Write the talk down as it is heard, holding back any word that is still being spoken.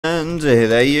And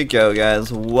there you go,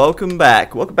 guys. Welcome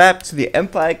back. Welcome back to the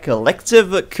Empire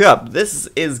Collective Cup. This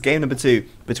is game number 2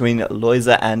 between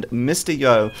Lojza and Mr.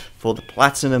 Yo for the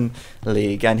Platinum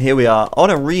League. And here we are on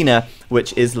Arena,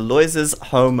 which is Lojza's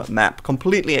home map.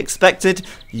 Completely expected?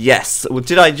 Yes. Well,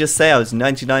 did I just say I was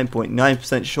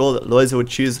 99.9% sure that Lojza would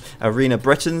choose Arena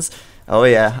Britons? Oh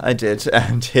yeah, I did,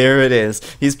 and here it is.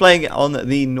 He's playing on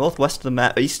the northwest of the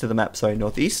map,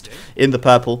 northeast, in the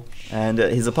purple, and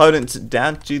his opponent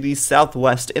down to the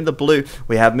southwest in the blue.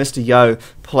 We have Mr. Yo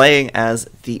playing as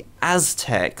the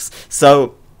Aztecs.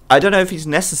 So I don't know if he's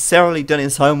necessarily done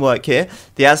his homework here.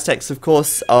 The Aztecs, of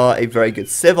course, are a very good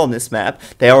civ on this map.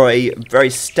 They are a very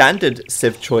standard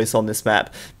civ choice on this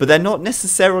map, but they're not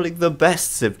necessarily the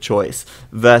best civ choice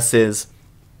versus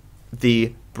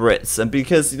the Brits. And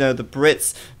because, you know, the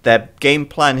Brits, their game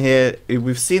plan here,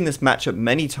 we've seen this matchup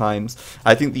many times.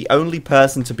 I think the only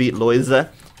person to beat Lojza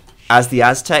as the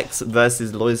Aztecs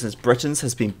versus Lojza's Britons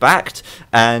has been backed,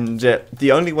 and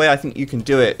the only way I think you can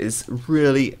do it is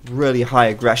really, really high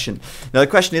aggression. Now the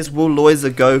question is, will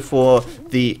Lojza go for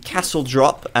the castle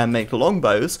drop and make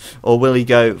longbows, or will he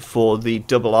go for the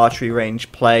double archery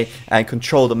range play and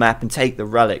control the map and take the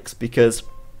relics? Because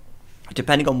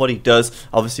depending on what he does,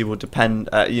 obviously will depend,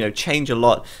 change a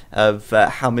lot of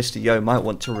how Mr. Yo might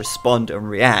want to respond and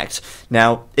react.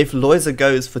 Now, if Lojza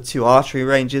goes for 2 archery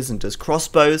ranges and does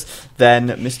crossbows, then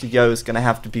Mr. Yo is going to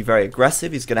have to be very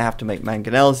aggressive. He's going to have to make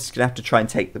mangonels. He's going to have to try and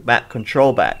take the map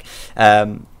control back.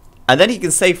 And then he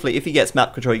can safely, if he gets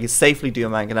map control, he can safely do a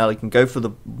mangonel. He can go for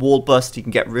the wall bust. He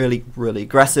can get really, really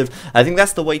aggressive. I think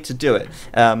that's the way to do it.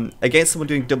 Against someone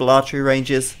doing double archery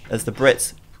ranges, as the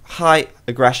Brits, high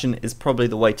aggression is probably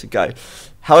the way to go.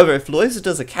 However, if Lojza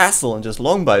does a castle and just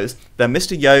longbows, then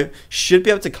Mr. Yo should be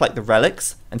able to collect the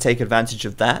relics and take advantage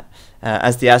of that.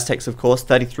 As the Aztecs, of course,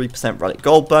 33% relic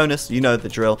gold bonus, you know the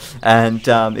drill. And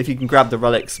if you can grab the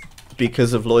relics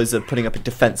because of Lojza putting up a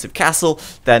defensive castle,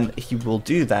 then he will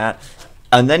do that.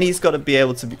 And then he's got to be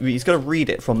able to, he's got to read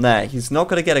it from there. He's not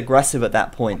going to get aggressive at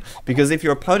that point, because if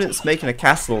your opponent's making a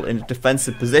castle in a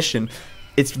defensive position,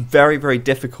 it's very, very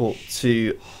difficult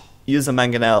to use a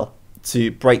mangonel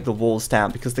to break the walls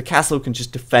down, because the castle can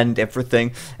just defend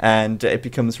everything, and it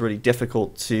becomes really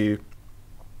difficult to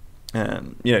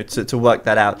to work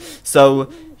that out.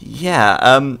 So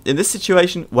yeah, in this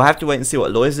situation we'll have to wait and see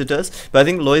what Lojza does, but I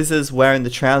think Lojza's wearing the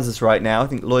trousers right now. I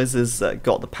think Lojza's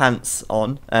got the pants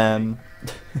on.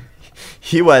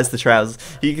 He wears the trousers.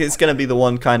 He's going to be the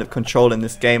one kind of controlling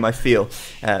this game, I feel,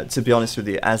 to be honest with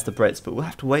you, as the Brits. But we'll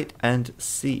have to wait and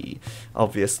see,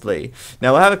 obviously.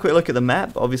 Now, we'll have a quick look at the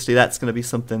map. Obviously, that's going to be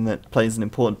something that plays an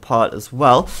important part as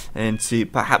well, into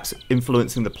perhaps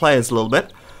influencing the players a little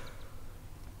bit.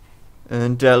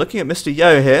 And looking at Mr.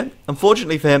 Yo here,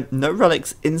 unfortunately for him, no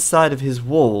relics inside of his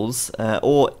walls,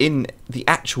 or in the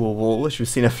actual wall, which we've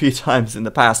seen a few times in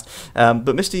the past. But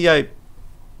Mr. Yo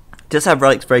does have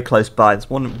relics very close by. There's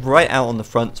one right out on the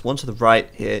front, one to the right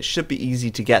here. It should be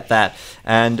easy to get that.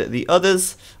 And the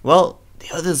others, well,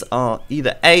 the others are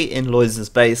either A, in Lojza's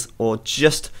base, or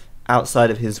just outside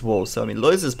of his wall. So, I mean,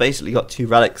 Lojza's basically got 2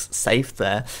 relics safe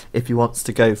there if he wants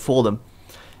to go for them.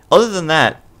 Other than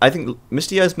that, I think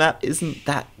Mr. Yo's map isn't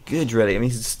that good, really. I mean,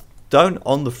 he's stone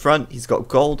on the front, he's got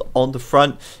gold on the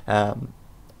front.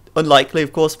 Unlikely,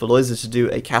 of course, for Lojza to do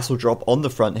a castle drop on the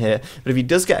front here, but if he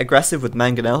does get aggressive with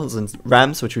mangonels and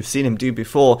rams, which we've seen him do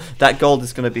before, that gold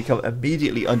is going to become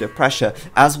immediately under pressure,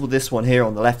 as will this one here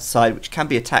on the left side, which can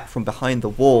be attacked from behind the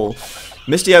wall.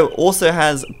 Mr. Yo also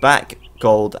has back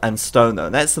gold and stone, though,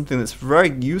 and that's something that's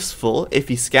very useful if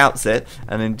he scouts it,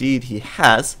 and indeed he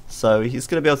has, so he's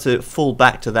going to be able to fall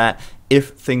back to that if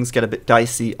things get a bit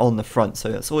dicey on the front,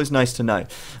 so that's always nice to know.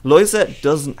 Lojza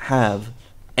doesn't have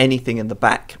anything in the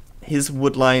back. His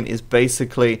wood line is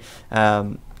basically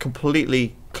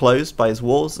completely closed by his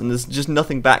walls, and there's just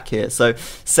nothing back here. So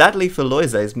sadly for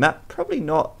Lojza, his map probably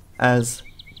not as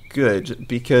good,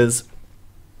 because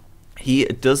he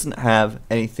doesn't have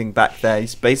anything back there.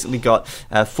 He's basically got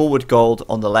forward gold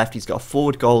on the left. He's got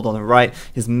forward gold on the right.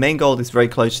 His main gold is very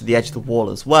close to the edge of the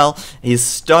wall as well. His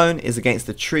stone is against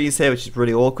the trees here, which is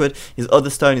really awkward. His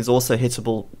other stone is also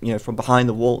hittable, from behind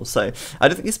the wall. So I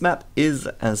don't think this map is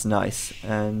as nice,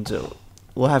 and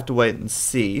we'll have to wait and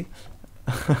see.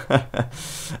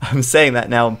 I'm saying that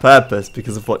now on purpose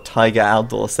because of what Tiger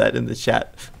Aldor said in the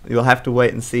chat. You'll have to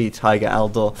wait and see, Tiger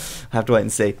Aldor. Have to wait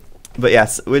and see. But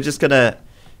yes, we're just going to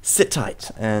sit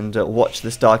tight and watch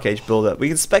this Dark Age build-up. We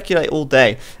can speculate all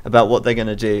day about what they're going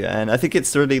to do, and I think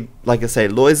it's really, like I say,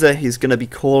 Lojza, he's going to be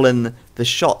calling the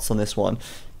shots on this one,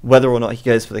 whether or not he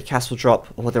goes for the castle drop,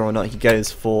 or whether or not he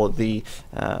goes for the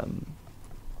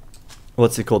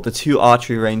what's it called, the 2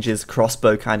 archery ranges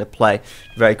crossbow kind of play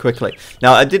very quickly.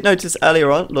 Now I did notice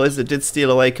earlier on Lojza did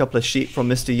steal away a couple of sheep from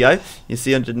Mr. Yo. You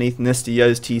see underneath Mr.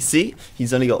 Yo's TC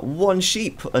he's only got 1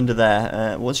 sheep under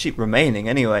there, 1 sheep remaining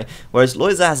anyway, whereas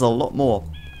Lojza has a lot more.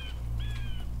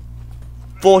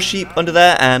 4 sheep under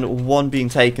there and 1 being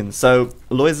taken, so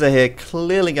Lojza here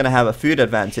clearly going to have a food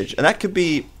advantage, and that could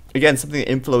be again something that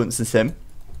influences him.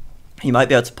 He might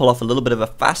be able to pull off a little bit of a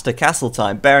faster castle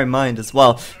time. Bear in mind as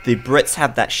well, the Brits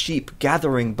have that sheep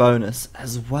gathering bonus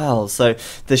as well. So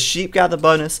the sheep gather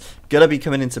bonus going to be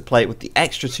coming into play with the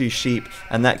extra 2 sheep,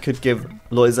 and that could give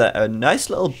Lojza a nice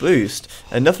little boost.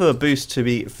 Enough of a boost to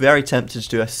be very tempted to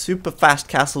do a super fast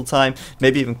castle time,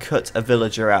 maybe even cut a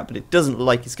villager out, but it doesn't look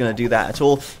like he's going to do that at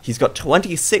all. He's got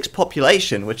 26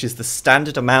 population, which is the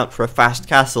standard amount for a fast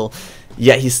castle.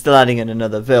 Yet he's still adding in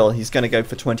another vill. He's going to go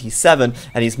for 27,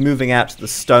 and he's moving out to the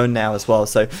stone now as well.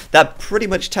 So that pretty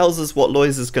much tells us what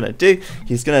Lojza's going to do.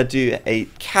 He's going to do a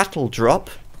cattle drop,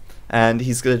 and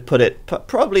he's going to put it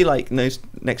probably like next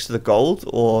to the gold,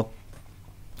 or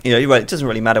it doesn't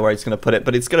really matter where he's going to put it,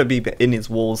 but it's going to be in his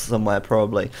walls somewhere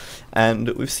probably. And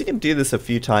we've seen him do this a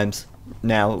few times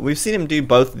now. We've seen him do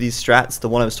both of these strats, the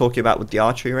one I was talking about with the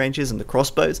archery ranges and the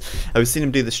crossbows, and we've seen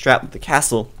him do the strat with the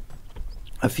castle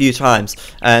a few times,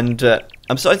 and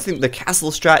I'm starting to think the castle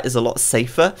strat is a lot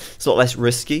safer. It's a lot less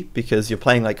risky because you're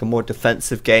playing like a more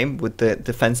defensive game with the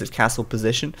defensive castle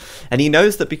position, and he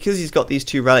knows that because he's got these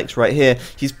 2 relics right here,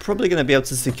 he's probably going to be able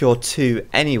to secure 2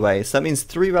 anyway, so that means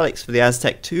 3 relics for the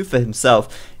Aztec, 2 for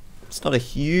himself. It's not a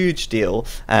huge deal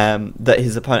that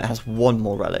his opponent has 1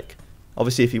 more relic.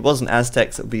 Obviously if he wasn't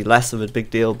Aztecs it would be less of a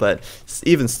big deal, but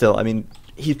even still, I mean,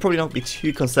 he'd probably not be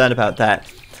too concerned about that.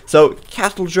 So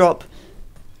cattle drop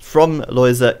from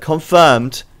Lojza,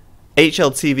 confirmed.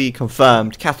 HLTV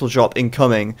confirmed. Cattle drop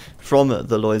incoming from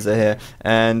the Lojza here.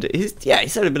 And he's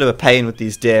had a bit of a pain with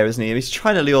these deer, isn't he? He's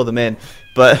trying to lure them in,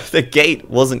 but the gate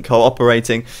wasn't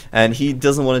cooperating, and he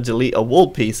doesn't want to delete a wall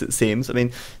piece, it seems. I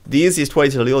mean, the easiest way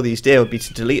to lure these deer would be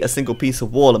to delete a single piece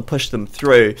of wall and push them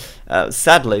through.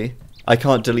 Sadly, I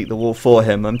can't delete the wall for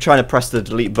him. I'm trying to press the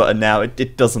delete button now.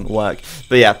 It doesn't work.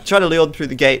 But yeah, trying to lure them through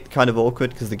the gate, kind of awkward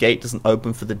because the gate doesn't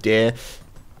open for the deer.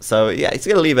 So yeah, he's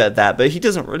going to leave it at that, but he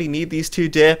doesn't really need these 2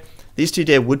 deer. These 2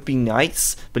 deer would be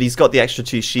nice, but he's got the extra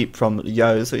 2 sheep from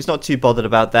Yo, so he's not too bothered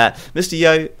about that. Mr.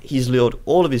 Yo, he's lured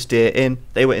all of his deer in.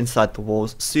 They were inside the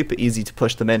walls, super easy to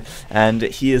push them in, and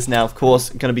he is now, of course,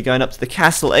 going to be going up to the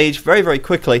castle age very, very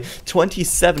quickly.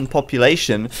 27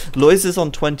 population. Lojza's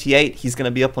on 28. He's going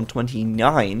to be up on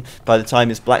 29 by the time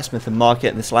his blacksmith and market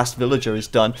and this last villager is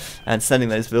done, and sending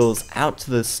those villas out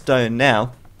to the stone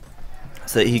now,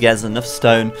 so that he gets enough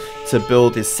stone to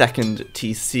build his second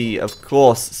TC, of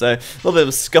course. So a little bit of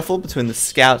a scuffle between the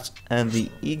scout and the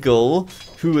eagle.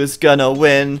 Who is gonna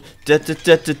win?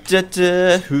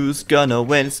 Who's gonna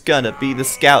win? It's gonna be the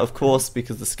scout, of course,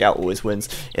 because the scout always wins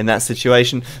in that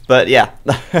situation. But yeah,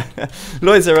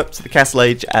 Lojza up to the castle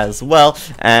age as well,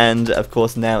 and of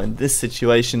course now in this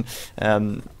situation,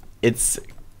 this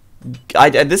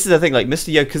is the thing, like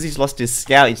Mr. Yo, because he's lost his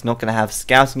scout, he's not going to have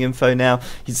scouting info now.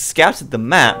 He's scouted the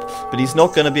map, but he's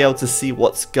not going to be able to see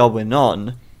what's going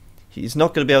on. He's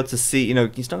not going to be able to see, he's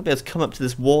not going to be able to come up to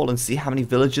this wall and see how many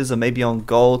villagers are maybe on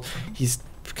gold. He's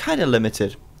kind of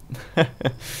limited.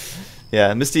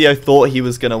 Yeah, Mr. Yo thought he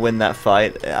was going to win that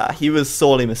fight. He was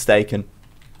sorely mistaken.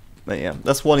 But yeah,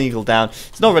 that's 1 eagle down.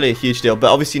 It's not really a huge deal,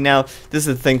 but obviously now, this is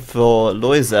the thing for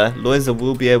Lojza. Lojza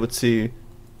will be able to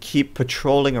keep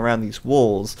patrolling around these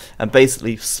walls and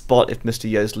basically spot if Mr.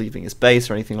 Yo's leaving his base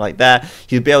or anything like that.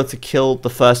 He'll be able to kill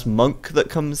the first monk that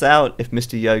comes out if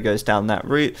Mr. Yo goes down that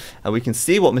route, and we can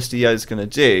see what Mr. Yo's going to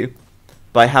do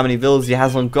by how many villas he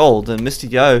has on gold. And Mr.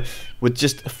 Yo, with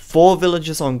just 4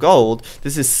 villagers on gold,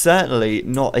 this is certainly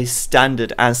not a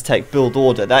standard Aztec build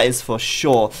order, that is for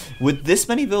sure. With this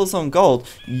many villas on gold,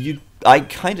 I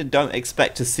kind of don't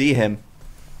expect to see him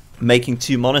making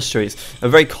 2 monasteries. A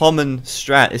very common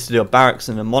strat is to do a barracks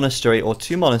and a monastery, or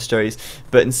 2 monasteries,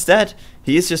 but instead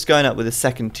he is just going up with a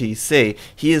second TC.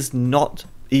 He is not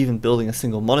even building a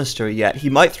single monastery yet.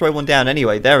 He might throw one down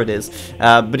anyway, there it is,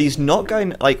 but he's not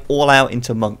going like all out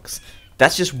into monks.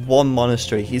 That's just 1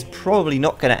 monastery. He's probably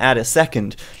not going to add a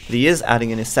second, but he is adding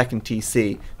in his second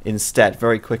TC instead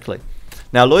very quickly.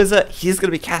 Now Lojza, he's going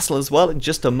to be castle as well in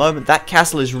just a moment. That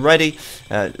castle is ready.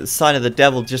 Sign of the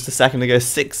devil just a second ago.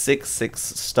 666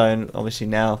 stone. Obviously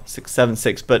now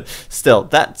 676, but still,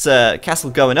 that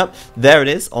castle going up. There it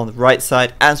is on the right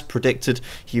side as predicted.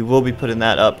 He will be putting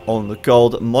that up on the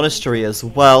gold monastery as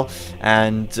well,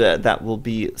 and that will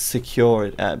be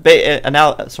secured.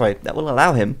 That will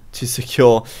allow him to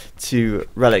secure 2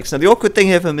 relics. Now the awkward thing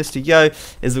here for Mr. Yo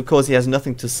is of course he has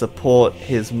nothing to support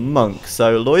his monk,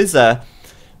 so Lojza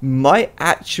might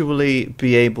actually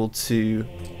be able to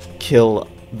kill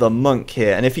the monk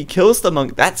here, and if he kills the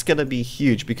monk, that's going to be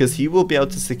huge because he will be able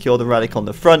to secure the relic on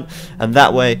the front, and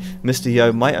that way Mr.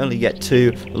 Yo might only get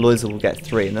 2, Lojza will get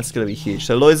 3, and that's going to be huge.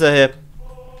 So Lojza here,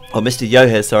 or Mr. Yo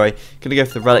here, sorry, going to go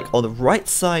for the relic on the right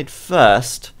side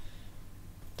first.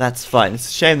 That's fine. It's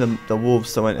a shame the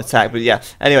wolves won't attack, but yeah.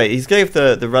 Anyway, he's going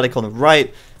for the relic on the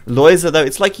right. Lojza, though,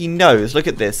 it's like he knows. Look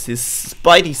at this. His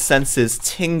spidey senses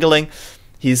tingling.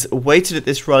 He's waited at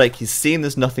this relic. He's seen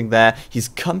there's nothing there. He's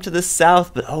come to the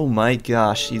south, but oh my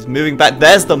gosh, he's moving back.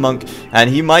 There's the monk, and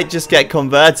he might just get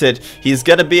converted. He's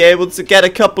going to be able to get a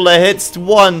couple of hits.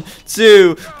 1,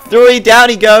 2, 3. Down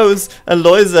he goes. And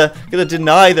Lojza going to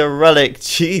deny the relic.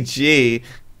 GG.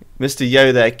 Mr.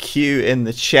 Yo there, Q in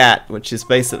the chat, which is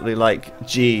basically like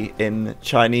G in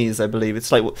Chinese, I believe.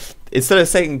 It's like, instead of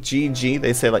saying GG,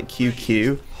 they say like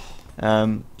QQ.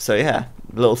 So yeah,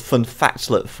 a little fun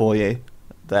factlet for you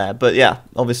there. But yeah,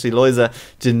 obviously Lojza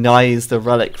denies the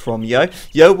relic from Yo.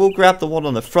 Yo will grab the one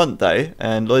on the front though,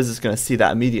 and Lojza's going to see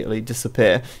that immediately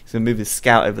disappear. He's going to move his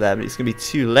scout over there, but it's going to be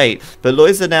too late. But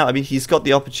Lojza now, I mean, he's got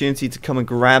the opportunity to come and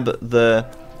grab the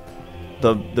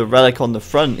relic on the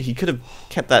front. He could have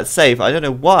kept that safe. I don't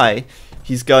know why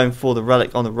he's going for the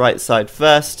relic on the right side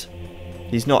first.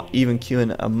 He's not even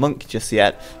queuing a monk just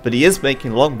yet, but he is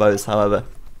making longbows, however,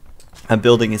 and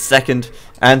building his 2nd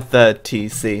and 3rd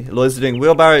TC. Lojza doing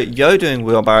wheelbarrow, Yo doing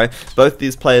wheelbarrow. Both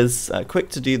these players quick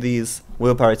to do these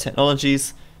wheelbarrow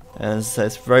technologies, as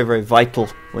it's very, very vital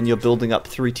when you're building up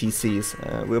 3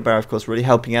 TCs. Wheelbarrow, of course, really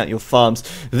helping out your farms.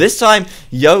 This time,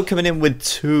 Yo coming in with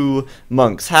 2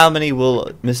 monks. How many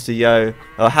will Mr. Yo,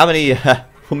 or how many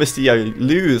will Mr. Yo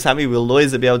lose? How many will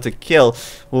Lojza be able to kill?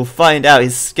 We'll find out.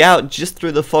 His scout just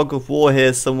through the fog of war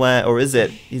here somewhere, or is it?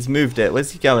 He's moved it.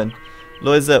 Where's he going?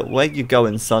 Lojza, where you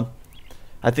going, son?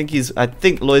 I think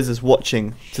Lojza's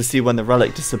watching to see when the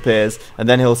relic disappears, and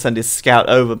then he'll send his scout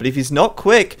over. But if he's not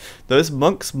quick, those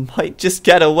monks might just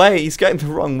get away. He's going the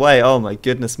wrong way. Oh my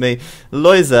goodness me.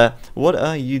 Lojza, what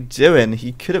are you doing?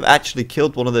 He could have actually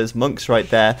killed one of those monks right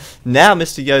there. Now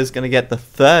Mr. Yo's going to get the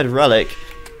 3rd relic,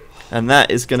 and that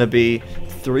is going to be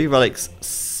 3 relics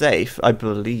safe, I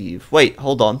believe. Wait,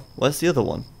 hold on. Where's the other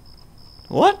one?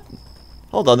 What?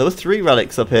 Hold on, there were 3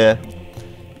 relics up here.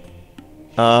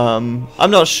 I'm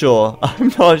not sure. I'm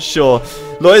not sure.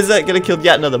 Lojza gonna kill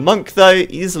yet another monk though.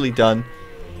 Easily done.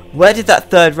 Where did that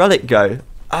 3rd relic go?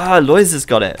 Ah, Lojza's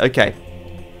got it. Okay.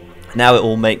 Now it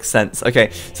all makes sense.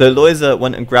 Okay, so Lojza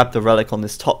went and grabbed the relic on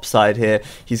this top side here.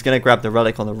 He's going to grab the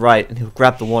relic on the right, and he'll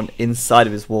grab the one inside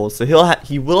of his walls. So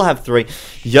he will have 3.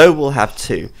 Yo will have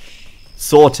 2.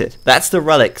 Sorted. That's the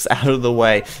relics out of the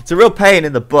way. It's a real pain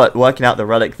in the butt working out the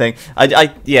relic thing.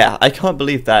 Yeah, I can't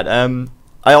believe that.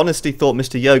 I honestly thought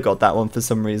Mr. Yo got that one for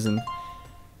some reason.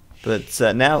 But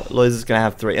now Lojza's going to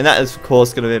have 3. And that is, of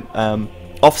course, going to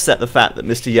offset the fact that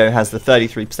Mr. Yo has the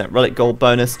 33% relic gold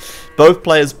bonus. Both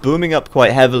players booming up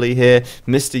quite heavily here.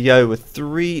 Mr. Yo with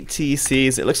 3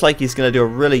 TCs. It looks like he's going to do a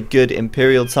really good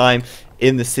Imperial time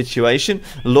in the situation.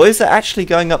 Lojza actually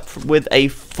going up with a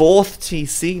 4th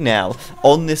TC now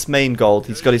on this main gold.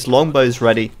 He's got his longbows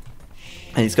ready,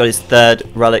 and he's got his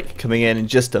 3rd relic coming in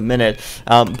just a minute.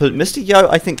 But Mr. Yo,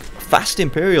 I think, fast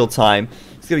Imperial time.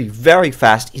 It's going to be very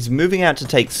fast. He's moving out to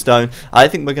take stone. I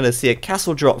think we're going to see a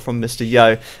castle drop from Mr.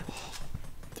 Yo,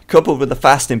 coupled with a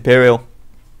fast Imperial.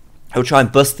 He'll try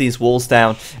and bust these walls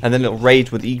down, and then he'll raid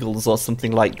with eagles or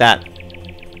something like that.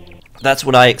 That's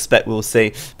what I expect we'll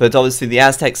see. But obviously the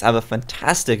Aztecs have a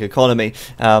fantastic economy,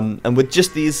 and with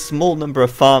just these small number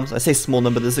of farms, I say small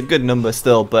number, there's a good number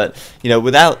still, but you know,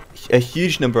 without a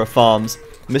huge number of farms,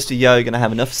 Mr. Yo are going to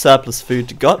have enough surplus food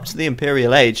to go up to the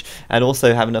Imperial Age, and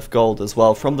also have enough gold as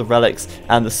well from the relics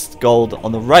and the gold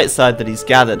on the right side that he's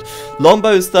gathered.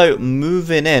 Longbows though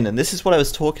moving in, and this is what I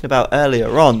was talking about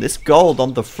earlier on. This gold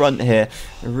on the front here,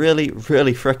 really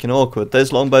freaking awkward.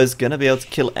 Those longbows going to be able to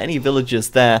kill any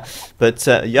villagers there, but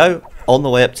Yo on the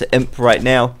way up to Imp right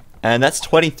now. And that's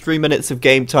 23 minutes of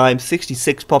game time,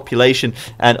 66 population,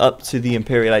 and up to the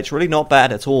Imperial Age. Really not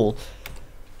bad at all.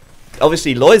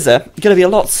 Obviously, Lojza going to be a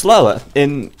lot slower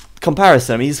in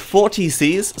comparison, I mean, he's 4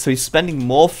 TCs, so he's spending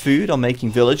more food on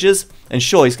making villagers, and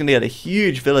sure, he's going to get a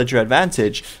huge villager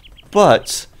advantage,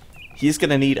 but he's going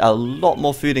to need a lot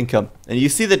more food income. And you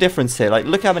see the difference here. Like,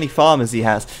 look how many farmers he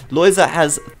has. Lojza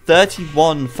has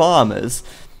 31 farmers.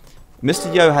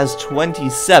 Mr. Yo has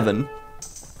 27.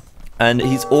 And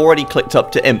he's already clicked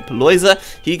up to Imp. Lojza,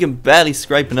 he can barely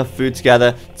scrape enough food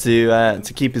together to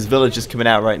keep his villagers coming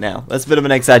out right now. That's a bit of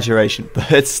an exaggeration,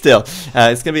 but still,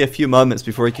 it's going to be a few moments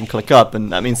before he can click up,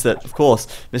 and that means that, of course,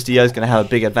 Mr. Yo is going to have a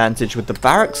big advantage with the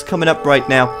barracks coming up right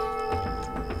now.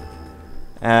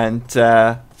 And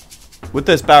with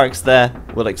those barracks there,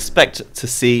 we'll expect to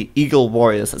see Eagle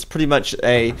Warriors. That's pretty much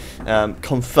a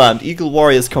confirmed. Eagle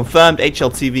Warriors confirmed,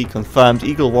 HLTV confirmed,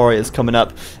 Eagle Warriors coming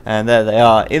up, and there they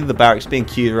are in the barracks being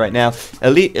queued right now.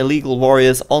 Elite Illegal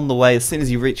Warriors on the way as soon as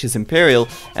he reaches Imperial,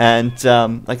 and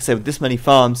like I said, with this many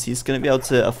farms, he's going to be able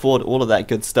to afford all of that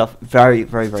good stuff very,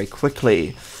 very, very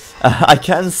quickly. I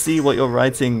can see what you're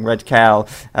writing, Red Cow.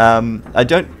 I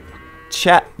don't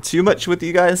chat too much with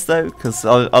you guys though, because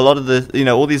a lot of the, you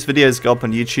know, all these videos go up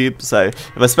on YouTube, so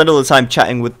if I spend all the time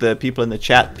chatting with the people in the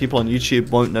chat, people on YouTube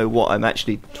won't know what I'm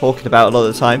actually talking about a lot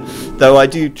of the time, though I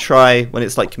do try when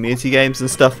it's like community games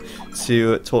and stuff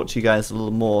to talk to you guys a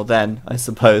little more then, I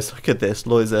suppose. Look at this,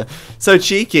 Lojza, so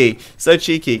cheeky,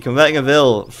 converting a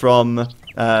vill from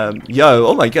Yo.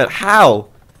 Oh my god, how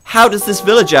does this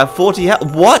villager have 40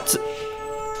 health? What?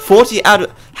 40 out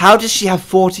of, how does she have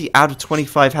 40 out of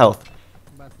 25 health?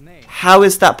 How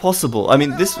is that possible? I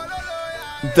mean,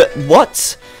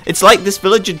 what? It's like this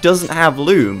villager doesn't have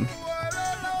loom.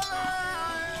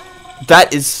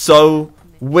 That is so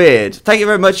weird. Thank you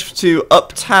very much to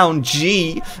Uptown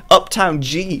G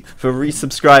for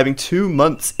resubscribing 2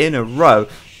 months in a row.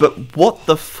 But what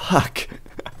the fuck?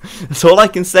 That's all I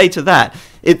can say to that.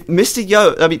 Mr.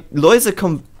 Yo, I mean,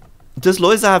 Lojza does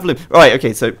Lojza have loom? Right,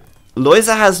 okay, so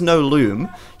Lojza has no loom.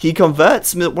 He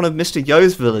converts one of Mr.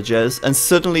 Yo's villagers, and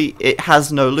suddenly it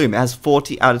has no loom. It has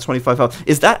 40 out of 25 health.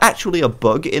 Is that actually a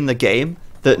bug in the game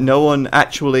that no one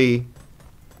actually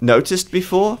noticed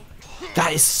before?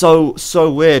 That is so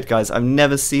weird, guys. I've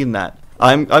never seen that.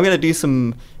 I'm gonna do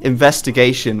some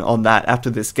investigation on that after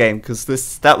this game, because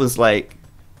that was like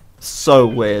so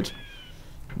weird.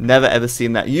 Never ever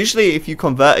seen that. Usually if you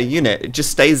convert a unit, it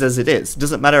just stays as it is. It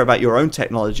doesn't matter about your own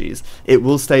technologies. It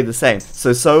will stay the same.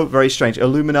 So very strange.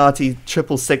 Illuminati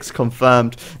 666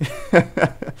 confirmed. Rest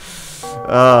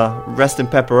in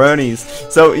pepperonis.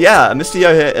 So yeah, Mr.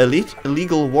 Yo here,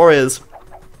 Illegal Warriors.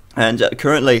 And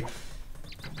currently,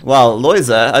 well,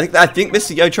 Lojza, I think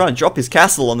Mr. Yo trying to drop his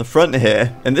castle on the front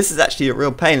here, and this is actually a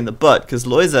real pain in the butt, because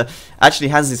Lojza actually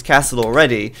has his castle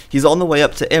already. He's on the way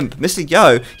up to Imp. Mr.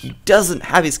 Yo, he doesn't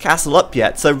have his castle up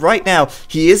yet, so right now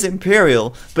he is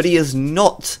Imperial, but he is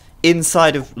not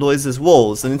inside of Lojza's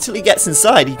walls, and until he gets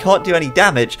inside, he can't do any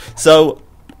damage, so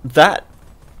that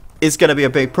is going to be a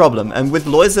big problem. And with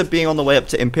Lojza being on the way up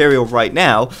to Imperial right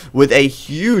now, with a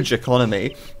huge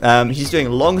economy, he's doing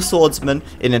long swordsman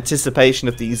in anticipation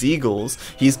of these eagles.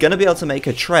 He's going to be able to make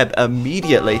a treb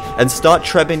immediately and start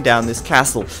trebbing down this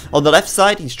castle. On the left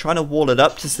side, he's trying to wall it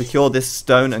up to secure this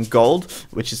stone and gold,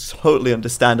 which is totally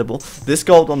understandable. This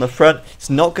gold on the front is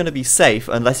not going to be safe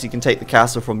unless you can take the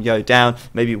castle from Yo down,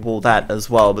 maybe wall that as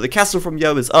well. But the castle from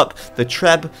Yo is up, the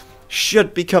treb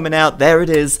should be coming out. There it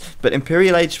is. But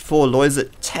Imperial Age 4, Lojza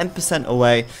 10%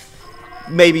 away.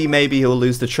 Maybe he'll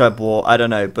lose the Treb War. I don't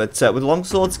know. But with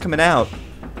longswords coming out,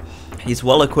 he's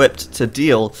well equipped to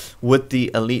deal with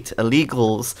the elite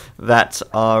illegals that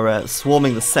are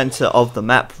swarming the center of the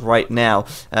map right now.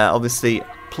 Obviously,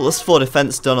 +4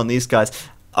 defense done on these guys.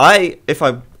 If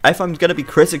I'm going to be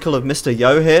critical of Mr.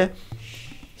 Yo here,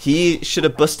 he should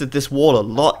have busted this wall a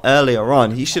lot earlier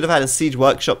on. He should have had a siege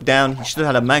workshop down, he should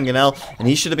have had a mangonel, and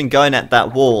he should have been going at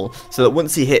that wall so that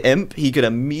once he hit Imp, he could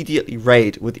immediately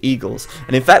raid with eagles.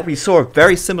 And in fact, we saw a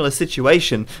very similar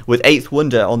situation with 8th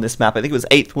Wonder on this map. I think it was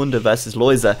 8th Wonder versus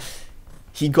Lojza.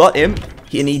 He got Imp,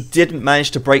 and he didn't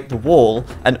manage to break the wall,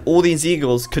 and all these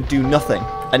eagles could do nothing.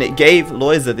 And it gave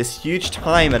Lojza this huge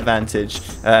time advantage,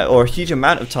 or a huge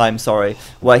amount of time, sorry,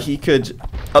 where he could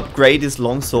upgrade his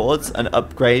long swords and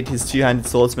upgrade his two-handed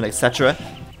swordsman, etc.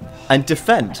 and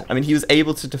defend. I mean, he was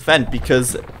able to defend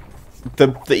because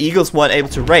the eagles weren't able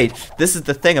to raid. This is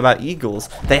the thing about eagles.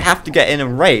 They have to get in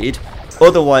and raid,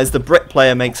 otherwise the brick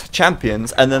player makes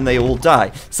champions and then they all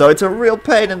die. So it's a real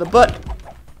pain in the butt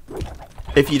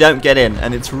if you don't get in,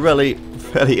 and it's really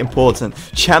really important.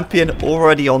 Champion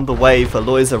already on the way for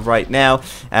Lojza right now,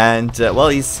 and well,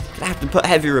 he's gonna have to put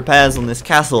heavy repairs on this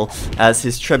castle as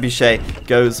his trebuchet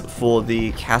goes for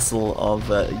the castle of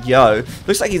Yo.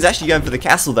 Looks like he's actually going for the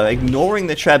castle though, ignoring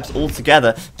the trebs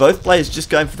altogether. Both players just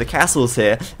going for the castles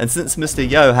here, and since Mr.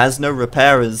 Yo has no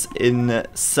repairers in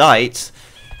sight,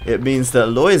 it means that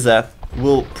Lojza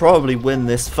will probably win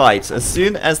this fight. As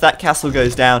soon as that castle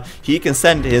goes down, he can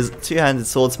send his two-handed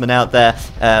swordsman out there,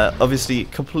 obviously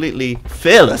completely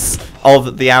fearless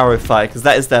of the arrow fire, because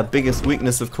that is their biggest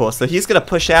weakness, of course. So he's going to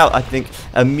push out, I think,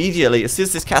 immediately. As soon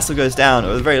as this castle goes down, or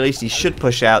at the very least he should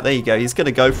push out. There you go. He's going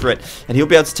to go for it, and he'll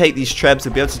be able to take these trebs,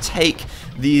 he'll be able to take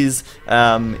these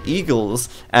eagles,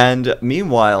 and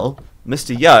meanwhile,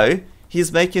 Mr. Yo,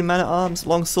 he's making man-at-arms,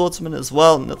 long swordsman as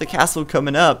well. Another castle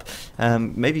coming up.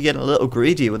 Maybe getting a little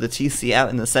greedy with the TC out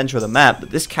in the center of the map. But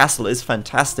this castle is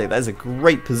fantastic. That is a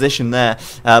great position there.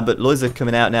 But Lojza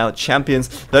coming out now. Champions.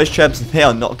 Those trebs, they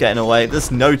are not getting away.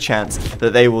 There's no chance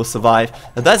that they will survive.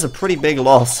 But that's a pretty big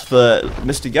loss for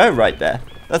Mr. Yo right there.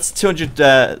 That's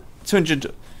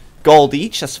 200 gold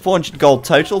each. That's 400 gold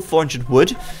total. 400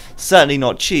 wood. Certainly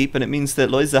not cheap, and it means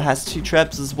that Lojza has 2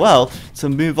 trebs as well to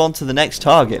move on to the next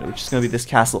target, which is going to be this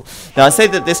castle. Now, I say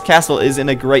that this castle is in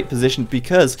a great position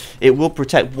because it will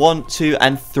protect 1, 2,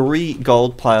 and 3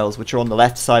 gold piles, which are on the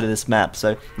left side of this map.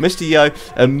 So, Mr. Yo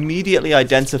immediately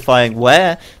identifying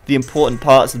where the important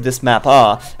parts of this map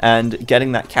are and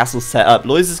getting that castle set up.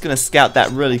 Lojza's going to scout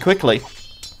that really quickly.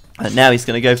 And now he's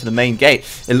going to go for the main gate.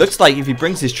 It looks like if he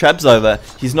brings his trebs over,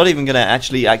 he's not even going to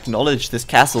actually acknowledge this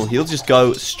castle. He'll just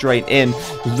go straight in.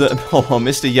 Oh,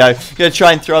 Mr. Yo, going to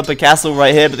try and throw up a castle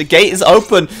right here, but the gate is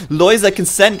open. Lojza can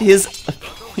send his...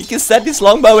 He can send his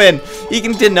longbow in. He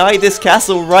can deny this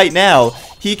castle right now.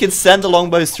 He can send the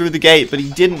longbows through the gate, but he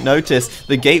didn't notice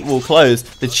the gate will close.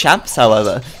 The champs,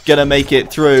 however, gonna make it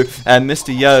through, and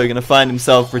Mr. Yo gonna find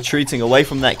himself retreating away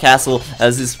from that castle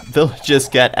as his villagers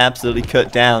get absolutely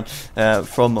cut down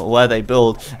from where they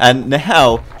build. And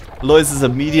now, Lojza's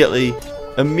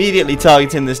immediately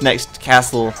targeting this next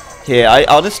castle here. I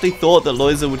honestly thought that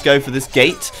Lojza would go for this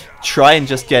gate, try and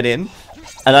just get in,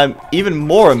 and I'm even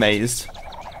more amazed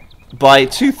by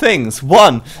 2 things.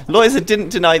 1, Lojza didn't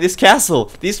deny this castle.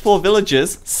 These 4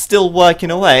 villagers still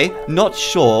working away, not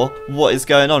sure what is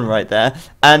going on right there.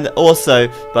 And also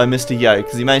by Mr. Yo,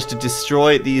 because he managed to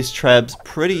destroy these trebs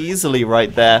pretty easily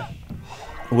right there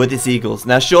with his eagles.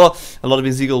 Now sure, a lot of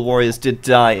his eagle warriors did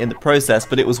die in the process,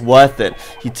 but it was worth it.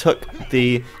 He took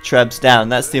the trebs down.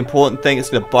 That's the important thing. It's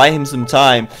going to buy him some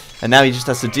time, and now he just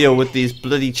has to deal with these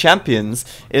bloody champions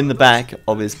in the back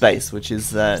of his base, which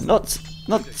is not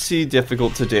too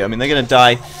difficult to do. I mean, they're going to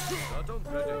die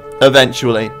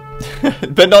eventually,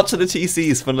 but not to the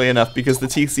TCs, funnily enough, because the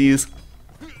TCs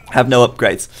have no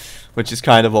upgrades, which is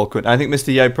kind of awkward. I think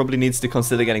Mr. Yo probably needs to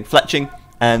consider getting fletching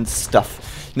and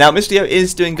stuff. Now, Mr. Yo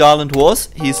is doing Garland Wars.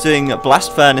 He's doing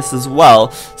Blast Furnace as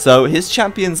well, so his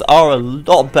champions are a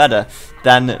lot better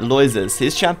than Lojza's.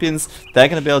 His champions, they're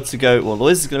going to be able to go, well,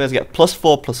 Lojza's going to be able to get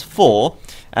 +4/+4,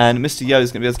 and Mr. Yo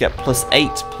is going to be able to get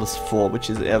 +8/+4, which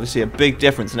is obviously a big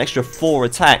difference, an extra 4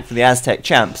 attack for the Aztec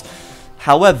champs.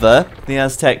 However, the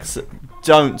Aztecs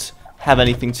don't have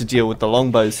anything to deal with the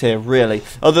longbows here, really,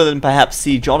 other than perhaps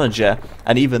Siege Onager,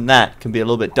 and even that can be a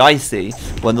little bit dicey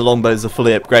when the longbows are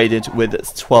fully upgraded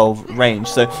with 12 range.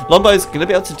 So longbows going to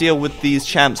be able to deal with these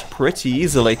champs pretty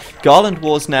easily. Garland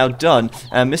War's now done,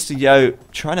 and Mr. Yo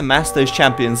trying to mass those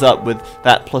champions up with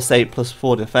that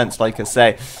 +8/+4 defense, like I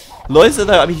say. Lojza,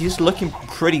 though, I mean, he's looking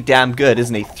pretty damn good,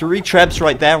 isn't he? 3 trebs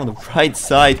right there on the right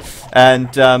side, and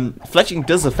fletching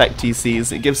does affect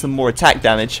TCs. It gives them more attack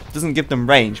damage. It doesn't give them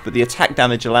range, but the attack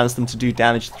damage allows them to do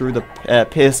damage through the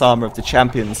pierce armor of the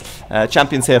champions.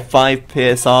 Champions here, 5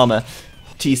 pierce armor.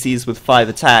 TCs with 5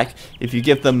 attack. If you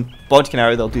give them bodkin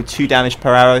arrow, they'll do 2 damage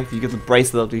per arrow. If you give them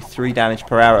bracelet, they'll do 3 damage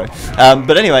per arrow.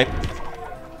 But anyway,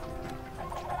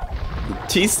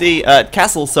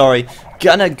 castle, sorry,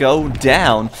 gonna go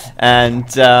down, and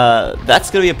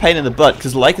that's gonna be a pain in the butt,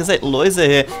 because like I said, Lojza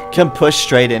here can push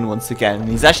straight in once again, and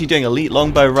he's actually doing elite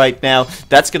longbow right now.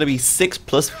 That's gonna be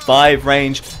 6/+5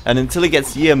 range, and until he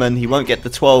gets Yeoman, he won't get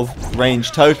the 12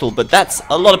 range total, but that's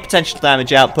a lot of potential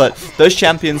damage output. Those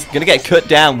champions gonna get cut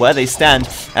down where they stand,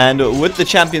 and with the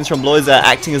champions from Lojza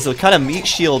acting as a kind of meat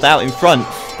shield out in front,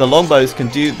 the longbows can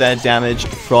do their damage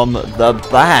from the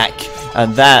back,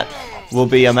 and that will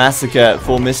be a massacre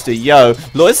for Mr. Yo.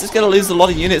 Lojza is going to lose a lot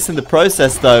of units in the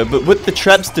process, though, but with the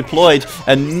trebs deployed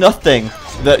and nothing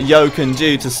that Yo can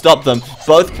do to stop them,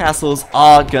 both castles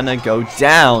are going to go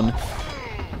down.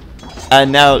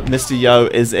 And now Mr. Yo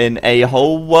is in a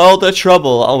whole world of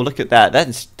trouble. Oh, look at that.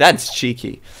 That's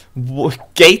cheeky.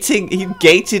 he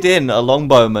gated in a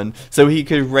longbowman so he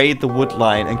could raid the wood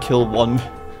line and kill one.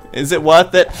 Is it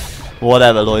worth it?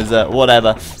 Whatever, Lojza,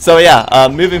 whatever. So yeah,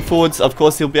 moving forwards, of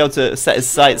course, he'll be able to set his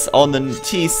sights on the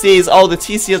TCs. Oh, the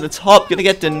TC at the top, gonna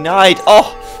get denied.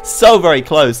 Oh, so very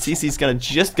close. TC's gonna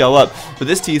just go up. But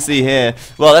this TC here,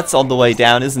 well, that's on the way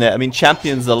down, isn't it? I mean,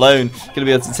 champions alone gonna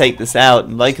be able to take this out.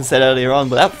 And like I said earlier on,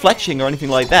 without fletching or anything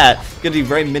like that, gonna do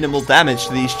very minimal damage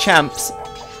to these champs.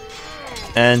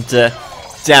 And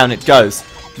down it goes.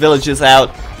 Villagers out.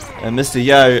 And Mr.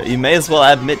 Yo, you may as well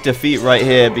admit defeat right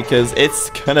here because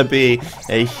it's going to be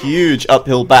a huge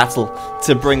uphill battle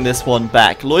to bring this one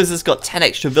back. Lojza's got 10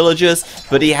 extra villagers,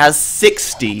 but he has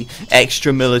 60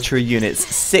 extra military units.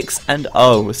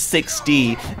 6-0,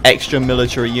 60 extra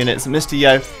military units. And Mr.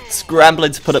 Yo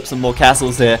scrambling to put up some more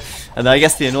castles here. And I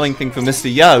guess the annoying thing for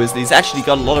Mr. Yo is that he's actually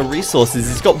got a lot of resources.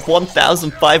 He's got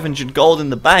 1,500 gold in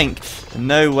the bank. And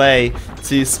no way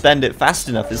to spend it fast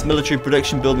enough. His military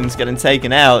production building's getting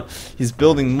taken out. He's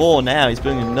building more now. He's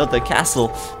building another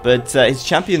castle. But his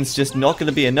champion's just not going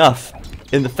to be enough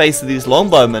in the face of these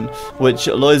longbowmen, which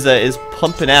Lojza is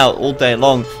pumping out all day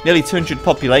long. Nearly 200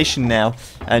 population now,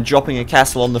 and dropping a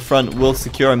castle on the front will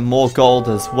secure him more gold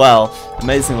as well.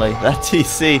 Amazingly, that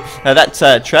TC,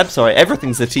 that Treb, sorry,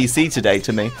 everything's a TC today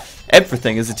to me.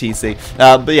 Everything is a TC.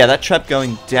 But yeah, that Treb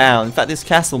going down. In fact, this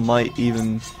castle might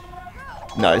even...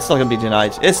 No, it's not going to be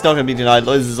denied. It's not going to be denied.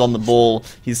 Lojza's on the ball.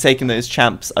 He's taking those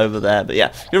champs over there. But yeah,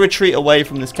 going to retreat away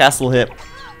from this castle here.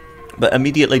 But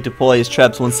immediately deploy his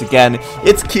trebs once again.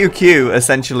 It's QQ,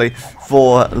 essentially,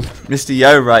 for Mr.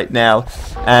 Yo right now.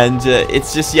 And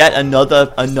it's just yet another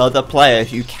player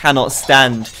who cannot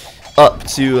stand up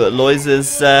to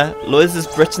Lojza's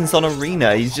Britons on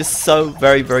Arena. He's just so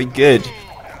very, very good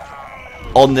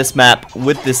on this map,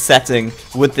 with this setting,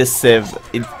 with this civ.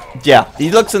 Yeah,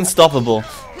 he looks unstoppable,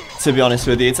 to be honest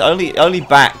with you. It's only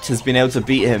Bact has been able to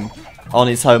beat him on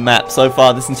his home map so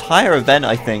far this entire event,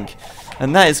 I think.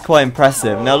 And that is quite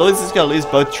impressive. Now, Lojza's going to lose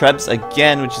both trebs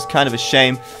again, which is kind of a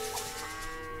shame.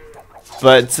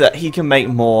 But he can make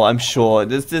more, I'm sure.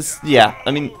 Yeah,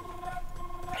 I mean,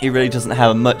 he really doesn't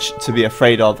have much to be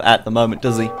afraid of at the moment,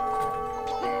 does he?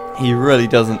 He really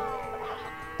doesn't.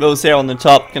 Vills here on the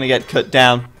top, going to get cut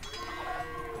down.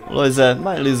 Lojza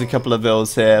might lose a couple of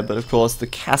vills here, but of course the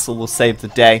castle will save the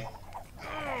day.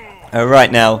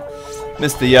 Right now,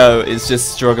 Mr. Yo is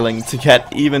just struggling to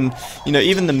get even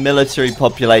the military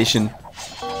population.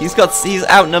 He's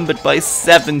outnumbered by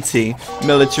 70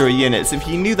 military units. If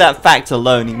he knew that fact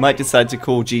alone, he might decide to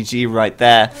call GG right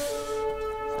there.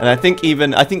 And I think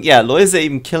yeah, Lojza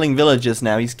even killing villagers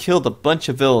now. He's killed a bunch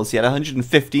of vills. He had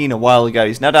 115 a while ago.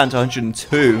 He's now down to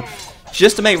 102.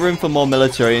 Just to make room for more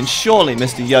military, and surely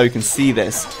Mr. Yo can see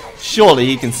this. Surely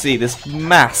he can see this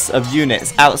mass of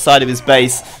units outside of his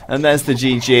base, and there's the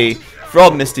GG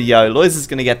from Mr. Yo. Lojza's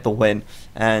going to get the win,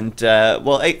 and,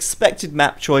 well, expected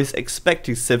map choice,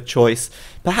 expected civ choice,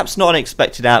 perhaps not an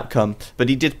expected outcome, but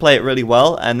he did play it really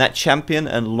well, and that champion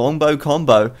and longbow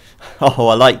combo, oh,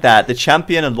 I like that, the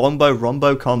champion and longbow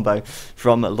rombo combo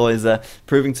from Lojza,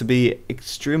 proving to be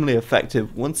extremely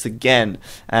effective once again,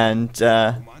 and,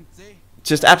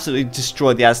 just absolutely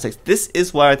destroyed the Aztecs. This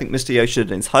is where I think Mr. Yo should have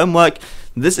done his homework.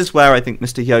 This is where I think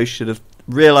Mr. Yo should have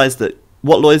realized that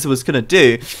what Lojza was going to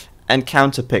do and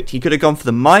counterpicked. He could have gone for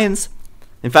the mines.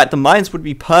 In fact, the mines would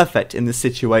be perfect in this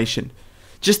situation.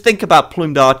 Just think about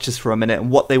plumed archers for a minute and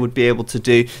what they would be able to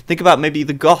do. Think about maybe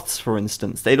the Goths, for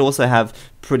instance. They'd also have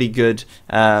pretty good...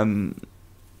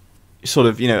 sort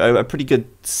of, a pretty good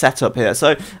setup here.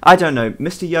 So, I don't know.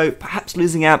 Mr. Yo perhaps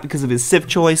losing out because of his civ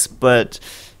choice, but...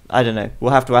 I don't know.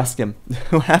 We'll have to ask him.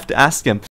 We'll have to ask him.